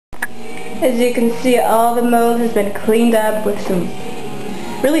As you can see, all the mold has been cleaned up with some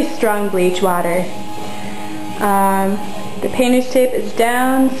really strong bleach water. The painter's tape is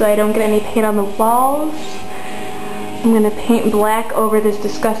down so I don't get any paint on the walls. I'm going to paint black over this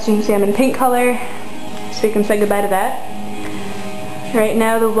disgusting salmon pink color so we can say goodbye to that. Right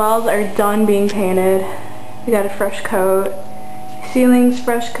now the walls are done being painted. We got a fresh coat. Ceiling's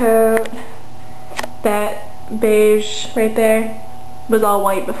fresh coat. That beige right there was all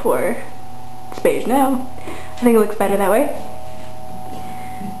white before. It's beige now. I think it looks better that way.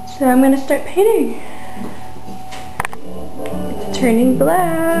 So I'm going to start painting. It's turning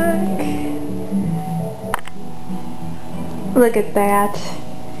black. Look at that.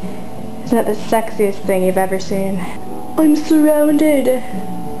 Isn't that the sexiest thing you've ever seen? I'm surrounded.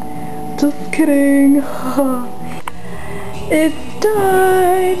 Just kidding. It's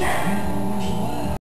done.